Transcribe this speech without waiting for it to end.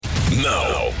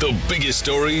Now, the biggest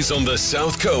stories on the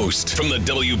South Coast from the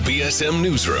WBSM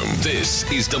Newsroom. This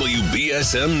is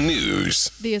WBSM News.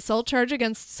 The assault charge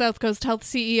against South Coast Health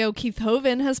CEO Keith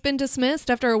Hovind has been dismissed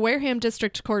after a Wareham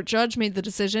District Court judge made the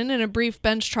decision in a brief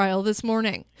bench trial this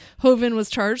morning. Hovind was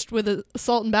charged with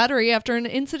assault and battery after an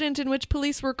incident in which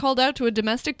police were called out to a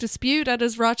domestic dispute at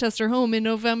his Rochester home in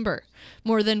November.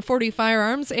 More than 40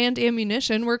 firearms and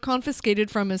ammunition were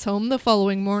confiscated from his home the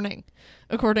following morning.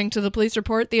 According to the police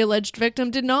report, the alleged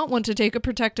victim did not want to take a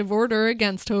protective order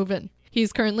against Hovind.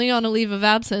 He's currently on a leave of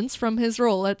absence from his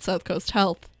role at South Coast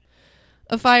Health.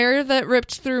 A fire that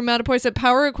ripped through Mattapoisett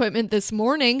Power Equipment this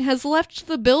morning has left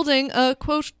the building a,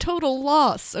 quote, total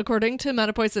loss, according to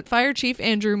Mattapoisett Fire Chief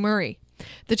Andrew Murray.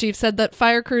 The chief said that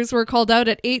fire crews were called out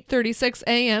at 8:36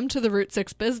 a.m. to the Route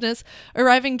 6 business,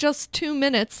 arriving just 2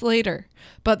 minutes later.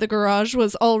 But the garage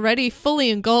was already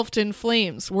fully engulfed in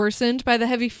flames, worsened by the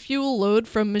heavy fuel load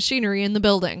from machinery in the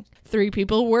building. 3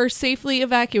 people were safely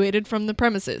evacuated from the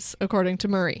premises, according to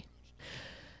Murray.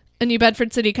 A New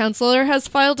Bedford city councillor has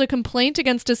filed a complaint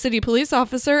against a city police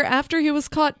officer after he was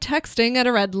caught texting at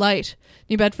a red light.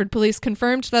 New Bedford Police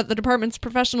confirmed that the department's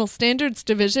Professional Standards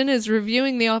Division is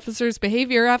reviewing the officer's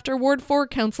behavior after Ward 4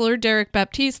 councillor Derek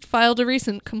Baptiste filed a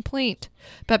recent complaint.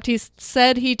 Baptiste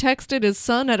said he texted his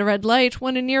son at a red light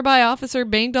when a nearby officer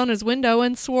banged on his window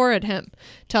and swore at him,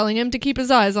 telling him to keep his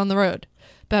eyes on the road.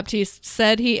 Baptiste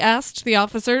said he asked the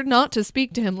officer not to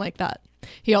speak to him like that.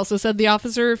 He also said the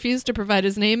officer refused to provide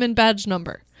his name and badge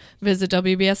number. Visit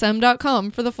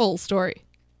WBSM.com for the full story.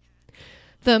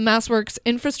 The MassWorks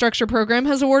Infrastructure Program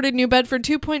has awarded New Bedford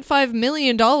 $2.5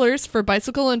 million for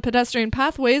bicycle and pedestrian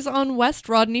pathways on West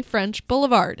Rodney French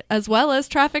Boulevard, as well as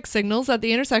traffic signals at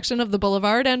the intersection of the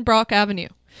Boulevard and Brock Avenue.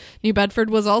 New Bedford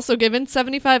was also given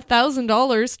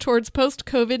 $75,000 towards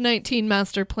post-COVID-19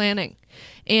 master planning.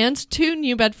 And 2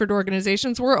 New Bedford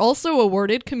organizations were also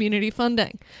awarded community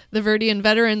funding. The Verdian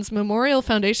Veterans Memorial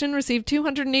Foundation received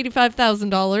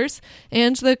 $285,000,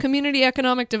 and the Community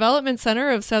Economic Development Center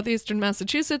of Southeastern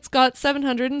Massachusetts got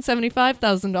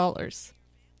 $775,000.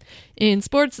 In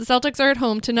sports, the Celtics are at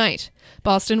home tonight.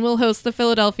 Boston will host the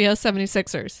Philadelphia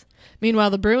 76ers. Meanwhile,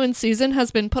 the Bruins season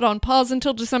has been put on pause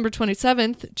until December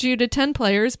 27th due to 10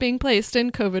 players being placed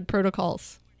in COVID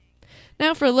protocols.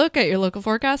 Now for a look at your local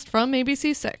forecast from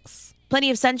ABC 6. Plenty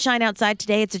of sunshine outside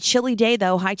today. It's a chilly day,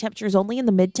 though. High temperatures only in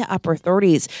the mid to upper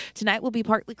 30s. Tonight will be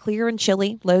partly clear and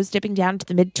chilly. Lows dipping down to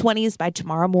the mid-20s by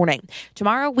tomorrow morning.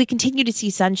 Tomorrow, we continue to see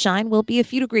sunshine. We'll be a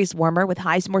few degrees warmer with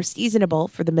highs more seasonable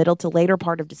for the middle to later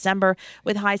part of December,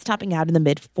 with highs topping out in the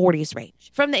mid-40s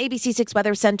range. From the ABC 6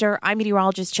 Weather Center, I'm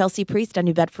meteorologist Chelsea Priest on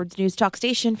New Bedford's News Talk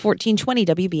Station, 1420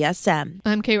 WBSM.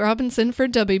 I'm Kate Robinson for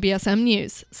WBSM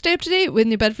News. Stay up to date with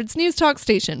New Bedford's News Talk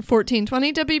Station,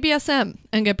 1420 WBSM,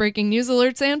 and get breaking news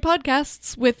alerts and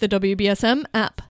podcasts with the WBSM app.